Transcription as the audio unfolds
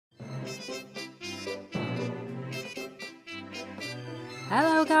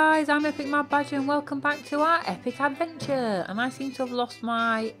Hello guys, I'm Epic Mad Badger and welcome back to our epic adventure. And I seem to have lost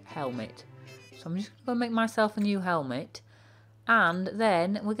my helmet. So I'm just going to make myself a new helmet. And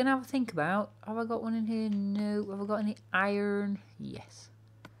then we're going to have a think about, have I got one in here? No. Have I got any iron? Yes.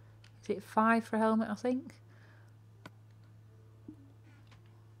 Is it 5 for a helmet, I think?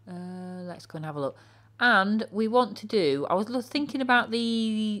 Let's go and have a look. And we want to do, I was thinking about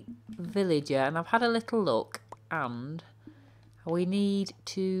the villager and I've had a little look and we need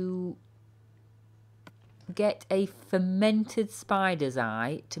to get a fermented spider's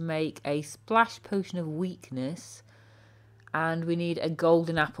eye to make a splash potion of weakness, and we need a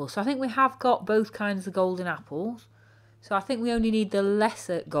golden apple. So I think we have got both kinds of golden apples. So I think we only need the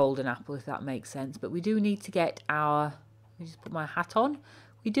lesser golden apple, if that makes sense. But we do need to get our, let me just put my hat on.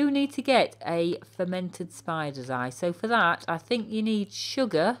 We do need to get a fermented spider's eye. So for that, I think you need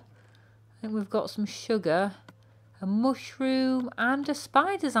sugar. I think we've got some sugar, a mushroom and a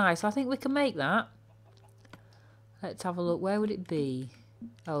spider's eye. So I think we can make that. Let's have a look. Where would it be?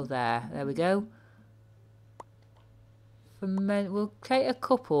 Oh, there. There we go. We'll take a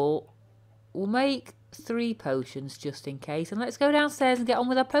couple. We'll make 3 potions just in case. And let's go downstairs and get on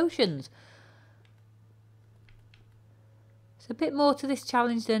with our potions. It's a bit more to this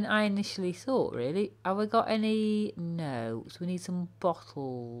challenge than I initially thought, really. Have we got any? No. So we need some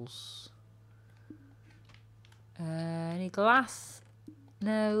bottles. Any glass?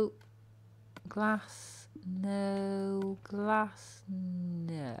 No. Glass? No. Glass?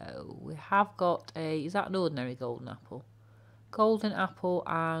 No. We have got a... Is that an ordinary golden apple? Golden apple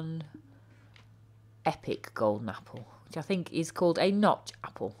and epic golden apple, which I think is called a notch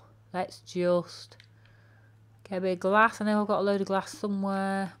apple. Let's just get a bit of glass. I know I've got a load of glass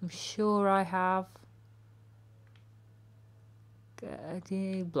somewhere. I'm sure I have.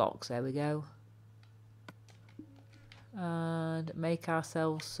 Blocks, there we go. And make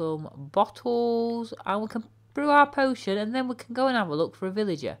ourselves some bottles. And we can brew our potion and then we can go and have a look for a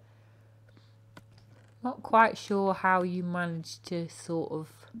villager. Not quite sure how you managed to sort of...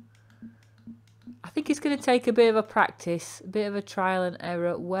 I think it's going to take a bit of a practice, a bit of a trial and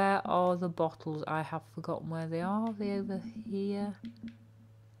error. Where are the bottles? I have forgotten where they are. Are they over here?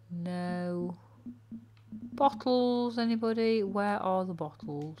 No. Bottles, anybody? Where are the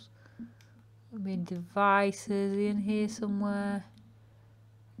bottles? I mean, devices in here somewhere.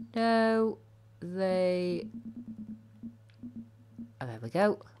 No. They... Oh, there we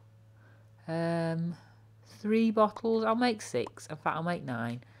go. 3 bottles. I'll make 6. In fact, I'll make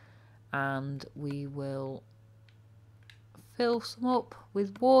 9. And we will fill some up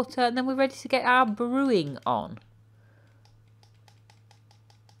with water. And then we're ready to get our brewing on.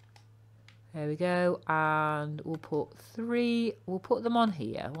 There we go. And we'll put 3. We'll put them on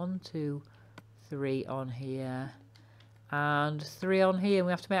here. 1, 2, 3 on here. And 3 on here. And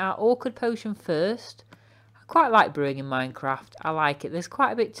we have to make our awkward potion first. Quite like brewing in Minecraft. I like it. There's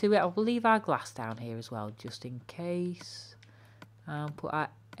quite a bit to it. I'll leave our glass down here as well, just in case. And put our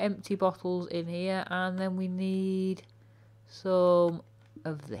empty bottles in here. And then we need some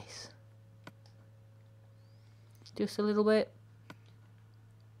of this. Just a little bit.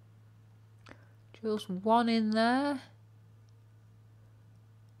 Just 1 in there.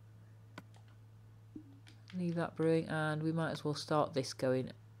 Leave that brewing. And we might as well start this going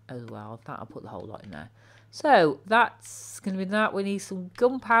as well. In fact, I'll put the whole lot in there. So that's going to be that. We need some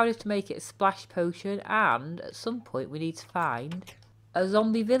gunpowder to make it a splash potion, and at some point we need to find a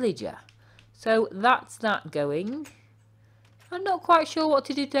zombie villager. So that's that going. I'm not quite sure what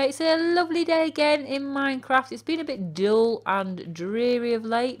to do today. It's a lovely day again in Minecraft. It's been a bit dull and dreary of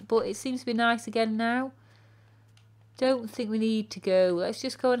late, but it seems to be nice again now. Don't think we need to go. Let's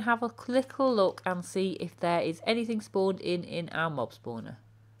just go and have a little look and see if there is anything spawned in our mob spawner.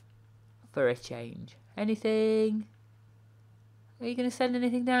 For a change. Anything? Are you going to send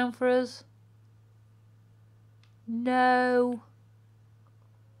anything down for us? No.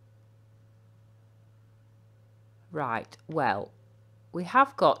 Right, well, we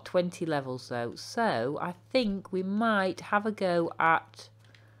have got 20 levels though, so I think we might have a go at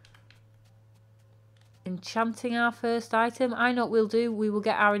enchanting our first item. I know what we'll do. We will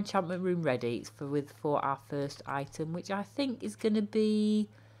get our enchantment room ready for our first item, which I think is going to be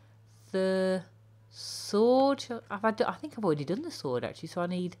the sword. I think I've already done the sword actually, so I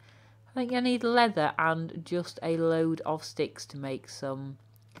think I need leather and just a load of sticks to make some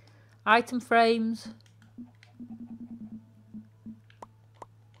item frames.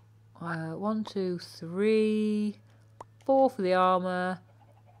 1, 2, 3, 4 for the armor,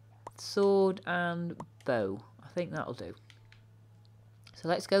 sword and bow. I think that'll do. So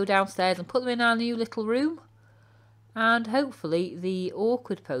let's go downstairs and put them in our new little room. And hopefully the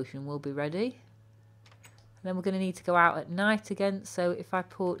awkward potion will be ready. And then we're going to need to go out at night again. So if I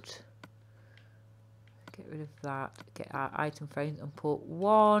put... Get rid of that. Get our item frames and put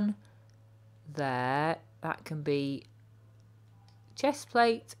one there. That can be chest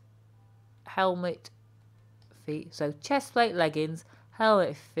plate, helmet, feet. So chest plate, leggings,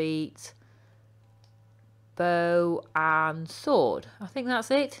 helmet, feet, bow and sword. I think that's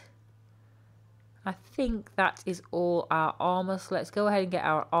it. I think that is all our armour. So let's go ahead and get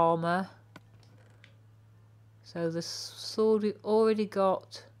our armour. So the sword we've already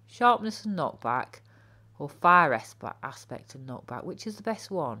got sharpness and knockback, or fire aspect and knockback. Which is the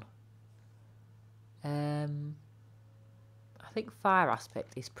best one? I think fire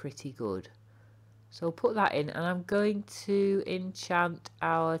aspect is pretty good. So we'll put that in, and I'm going to enchant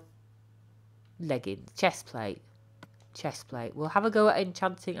our leggings, chest plate. We'll have a go at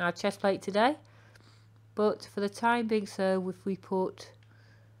enchanting our chest plate today. But for the time being, so if we put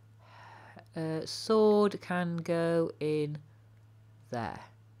sword can go in there.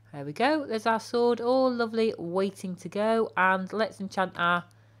 There we go. There's our sword, all lovely, waiting to go. And let's enchant our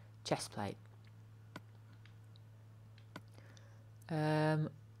chest plate.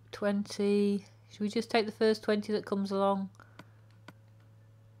 20. Should we just take the first 20 that comes along?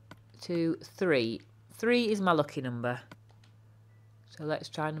 2, 3. 3 is my lucky number. So let's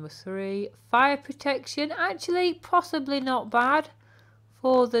try number 3. Fire protection. Actually, possibly not bad.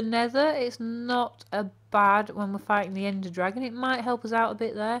 For the nether, it's not a bad when we're fighting the ender dragon. It might help us out a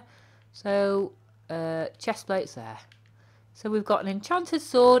bit there. So, chest plate's there. So we've got an enchanted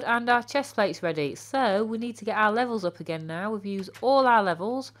sword and our chest plate's ready. So we need to get our levels up again now. We've used all our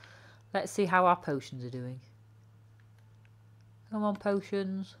levels. Let's see how our potions are doing. Come on,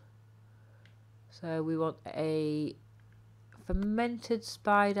 potions. So we want a fermented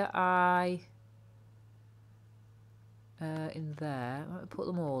spider eye in there. I'll put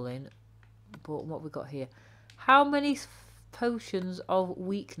them all in. But what we've got here. How many potions of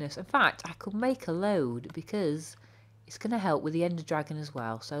weakness? In fact, I could make a load because it's going to help with the ender dragon as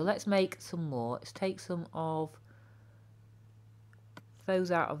well. So let's make some more. Let's take some of those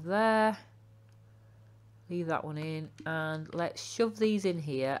out of there. Leave that one in. And let's shove these in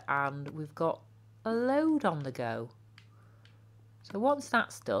here. And we've got a load on the go. So once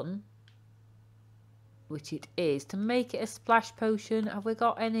that's done, which it is, to make it a splash potion, have we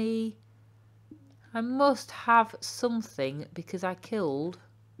got any? I must have something because I killed.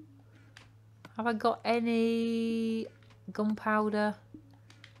 Have I got any gunpowder?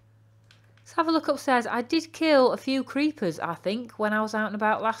 Let's have a look upstairs. I did kill a few creepers, I think, when I was out and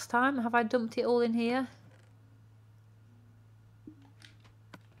about last time. Have I dumped it all in here?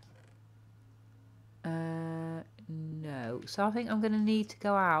 No. So I think I'm going to need to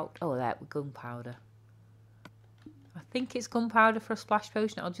go out. Oh, there, with gunpowder. I think it's gunpowder for a splash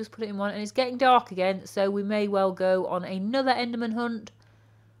potion. I'll just put it in one. And it's getting dark again, so we may well go on another Enderman hunt.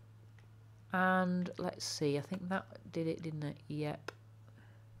 And let's see. I think that did it, didn't it? Yep.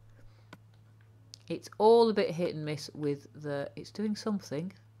 It's all a bit hit and miss with the... It's doing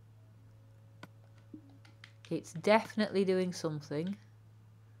something. It's definitely doing something.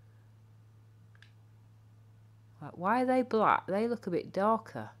 Why are they black? They look a bit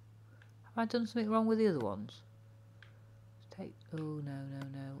darker. Have I done something wrong with the other ones? Take... Oh, no.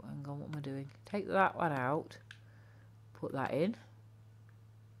 Hang on, what am I doing? Take that one out. Put that in.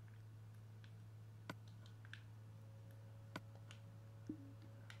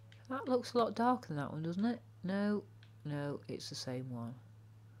 That looks a lot darker than that one, doesn't it? No, it's the same one.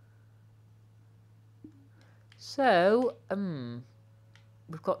 So,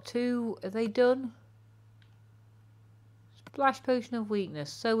 we've got 2. Are they done? Splash potion of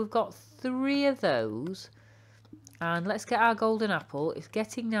weakness. So we've got 3 of those. And let's get our golden apple. It's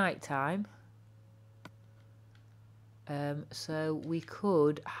getting night time. So we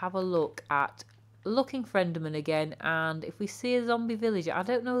could have a look at looking for Enderman again, and if we see a zombie villager, I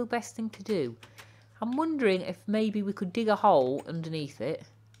don't know the best thing to do. I'm wondering if maybe we could dig a hole underneath it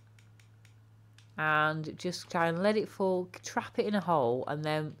and just try and let it fall, trap it in a hole, and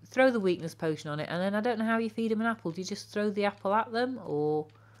then throw the weakness potion on it. And then I don't know how you feed them an apple. Do you just throw the apple at them, or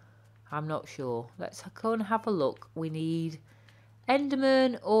I'm not sure. Let's go and have a look. We need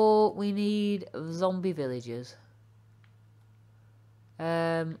Enderman or we need zombie villagers.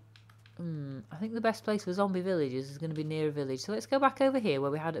 I think the best place for zombie villagers is going to be near a village. So let's go back over here where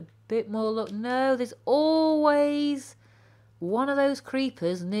we had a bit more luck. No, there's always one of those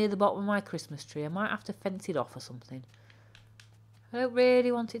creepers near the bottom of my Christmas tree. I might have to fence it off or something. I don't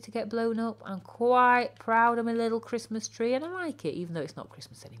really want it to get blown up. I'm quite proud of my little Christmas tree and I like it, even though it's not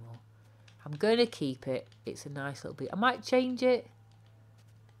Christmas anymore. I'm going to keep it. It's a nice little bit. I might change it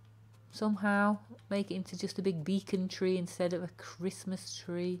somehow. Make it into just a big beacon tree instead of a Christmas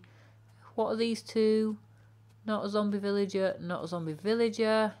tree. What are these two? Not a zombie villager. Not a zombie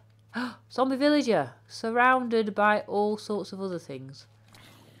villager. Zombie villager. Surrounded by all sorts of other things.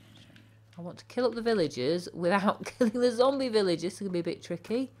 I want to kill up the villagers without killing the zombie villagers. This is going to be a bit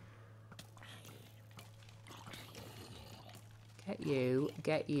tricky. Get you.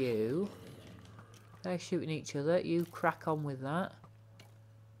 Get you. They're shooting each other. You crack on with that.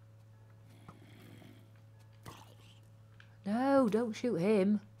 No, don't shoot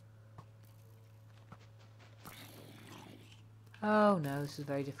him. Oh no, this is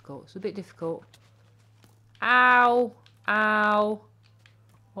very difficult. It's a bit difficult. Ow! Ow!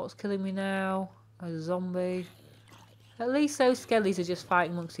 What's killing me now? A zombie. At least those skellies are just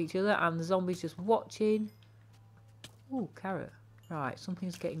fighting amongst each other and the zombie's just watching. Ooh, carrot. Right,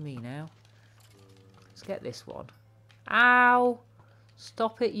 something's getting me now. Let's get this one. Ow!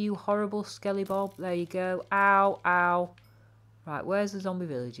 Stop it, you horrible skelly bob. There you go. Ow, ow. Right, where's the zombie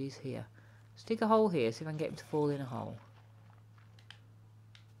village? He's here. Stick a hole here, see if I can get him to fall in a hole.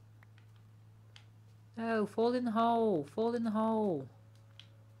 No, fall in the hole. Fall in the hole.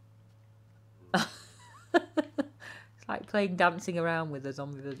 It's like playing dancing around with a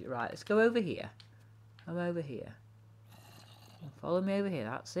zombie village. Right, let's go over here. I'm over here. Follow me over here.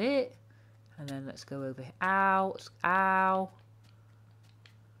 That's it. And then let's go over here. Ow. Ow.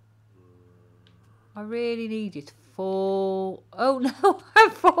 I really need you to fall. Oh no,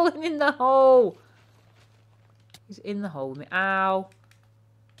 I'm falling in the hole. He's in the hole with me. Ow.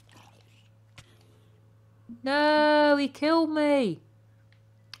 No, he killed me.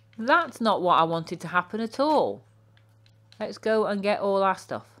 That's not what I wanted to happen at all. Let's go and get all our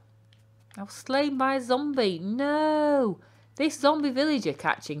stuff. I was slain by a zombie. No. This zombie villager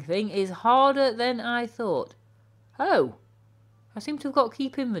catching thing is harder than I thought. Oh. I seem to have got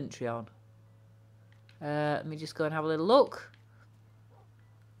keep inventory on. Let me just go and have a little look.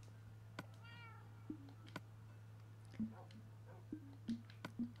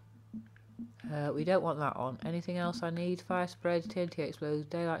 We don't want that on. Anything else I need? Fire spread, TNT explodes,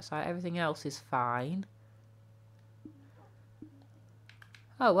 daylight sight. Everything else is fine.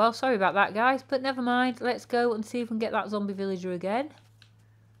 Oh, well, sorry about that, guys. But never mind. Let's go and see if we can get that zombie villager again.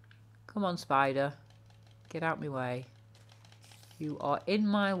 Come on, spider. Get out my way. You are in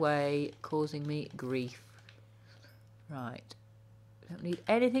my way, causing me grief. Right. Don't need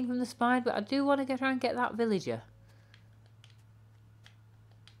anything from the spider, but I do want to get around and get that villager.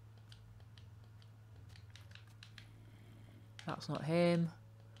 That's not him.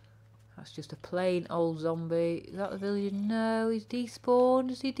 That's just a plain old zombie. Is that the villager? No, he's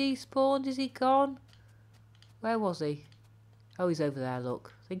despawned. Is he despawned? Is he gone? Where was he? Oh, he's over there,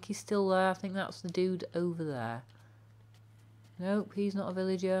 look. I think he's still there. I think that's the dude over there. Nope, he's not a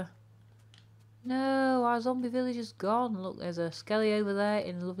villager. No, our zombie villager's gone. Look, there's a skelly over there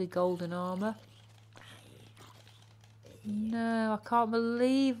in lovely golden armour. No, I can't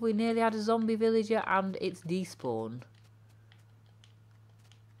believe we nearly had a zombie villager and it's despawned.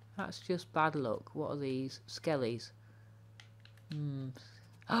 That's just bad luck. What are these? Skellies.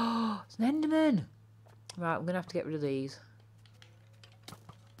 Oh, it's an Enderman! Right, I'm going to have to get rid of these.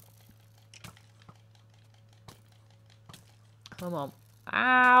 Come on.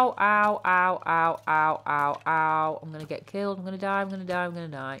 Ow, ow, ow, ow, ow, ow, ow. I'm going to get killed. I'm going to die. I'm going to die. I'm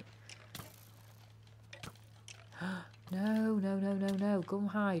going to die. No, no, no, no, no. Go and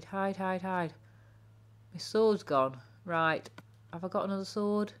hide. Hide, hide, hide. My sword's gone. Right. Have I got another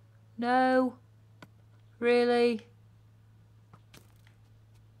sword? No. Really?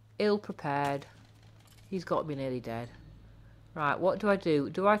 Ill prepared. He's got to be nearly dead. Right, what do I do?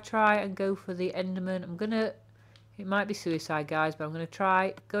 Do I try and go for the Enderman? I'm going to... It might be suicide, guys, but I'm going to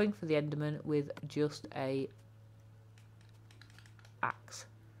try going for the Enderman with just a axe.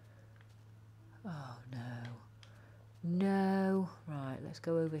 Oh, no. No. Right, let's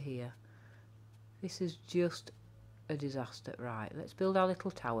go over here. This is just a disaster. Right, let's build our little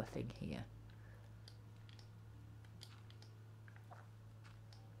tower thing here.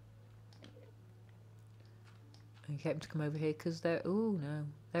 And get him to come over here because there... Oh, no.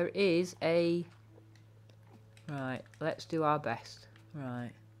 There is a... Right, let's do our best.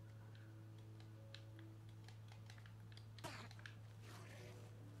 Right.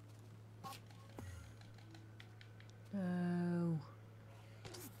 No.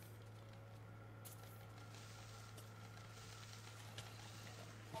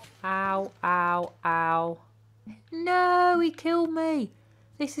 Ow, ow, ow. No, he killed me.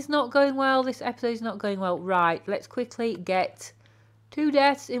 This is not going well. This episode is not going well. Right, let's quickly get 2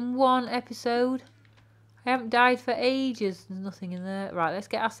 deaths in 1 episode. I haven't died for ages. There's nothing in there. Right, let's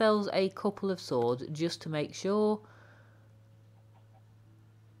get ourselves a couple of swords just to make sure.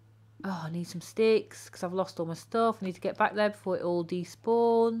 Oh, I need some sticks because I've lost all my stuff. I need to get back there before it all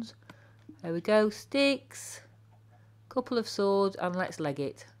despawns. There we go. Sticks. Couple of swords and let's leg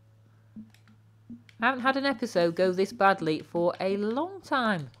it. I haven't had an episode go this badly for a long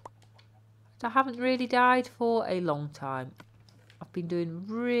time. I haven't really died for a long time. I've been doing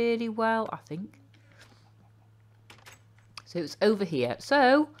really well, I think. So it's over here.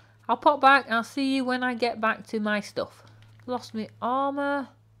 So I'll pop back. I'll see you when I get back to my stuff. Lost my armour.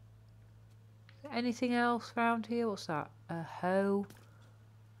 Anything else around here? What's that? A hoe.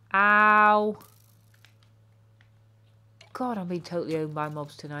 Ow. God, I'm being totally owned by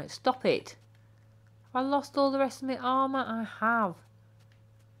mobs tonight. Stop it. Have I lost all the rest of my armour? I have.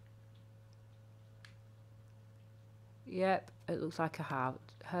 Yep, it looks like I have.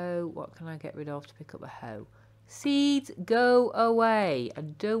 Hoe. What can I get rid of to pick up a hoe? Seeds, go away. I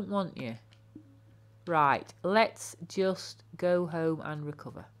don't want you. Right, let's just go home and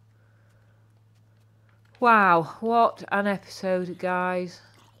recover. Wow, what an episode, guys.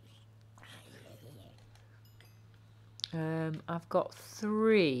 I've got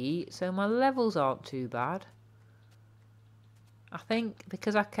 3, so my levels aren't too bad. I think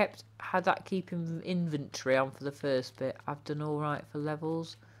because I had that keeping inventory on for the first bit, I've done alright for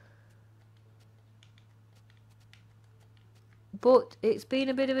levels. But it's been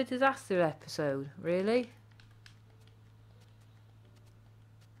a bit of a disaster episode, really.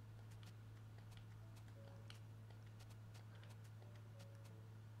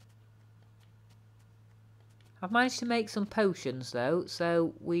 I've managed to make some potions though,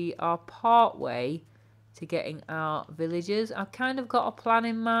 so we are part way to getting our villagers. I've kind of got a plan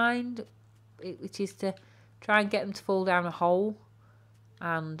in mind, which is to try and get them to fall down a hole.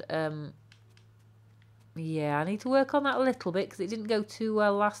 And yeah, I need to work on that a little bit because it didn't go too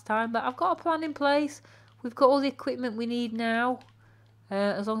well last time. But I've got a plan in place. We've got all the equipment we need now.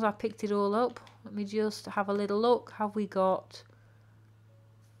 As long as I picked it all up. Let me just have a little look. Have we got...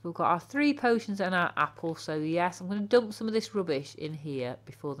 We've got our 3 potions and our apple. So yes, I'm going to dump some of this rubbish in here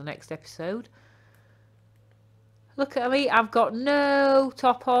before the next episode. Look at me. I've got no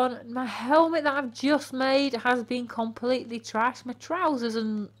top on. My helmet that I've just made has been completely trashed. My trousers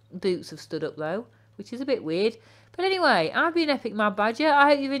and boots have stood up though, which is a bit weird. But anyway, I've been Epic Mad Badger. I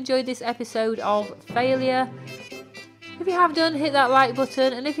hope you've enjoyed this episode of Failure. If you have done, hit that like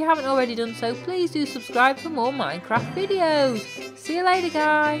button. And if you haven't already done so, please do subscribe for more Minecraft videos. See you later,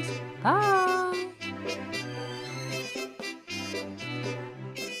 guys. Bye.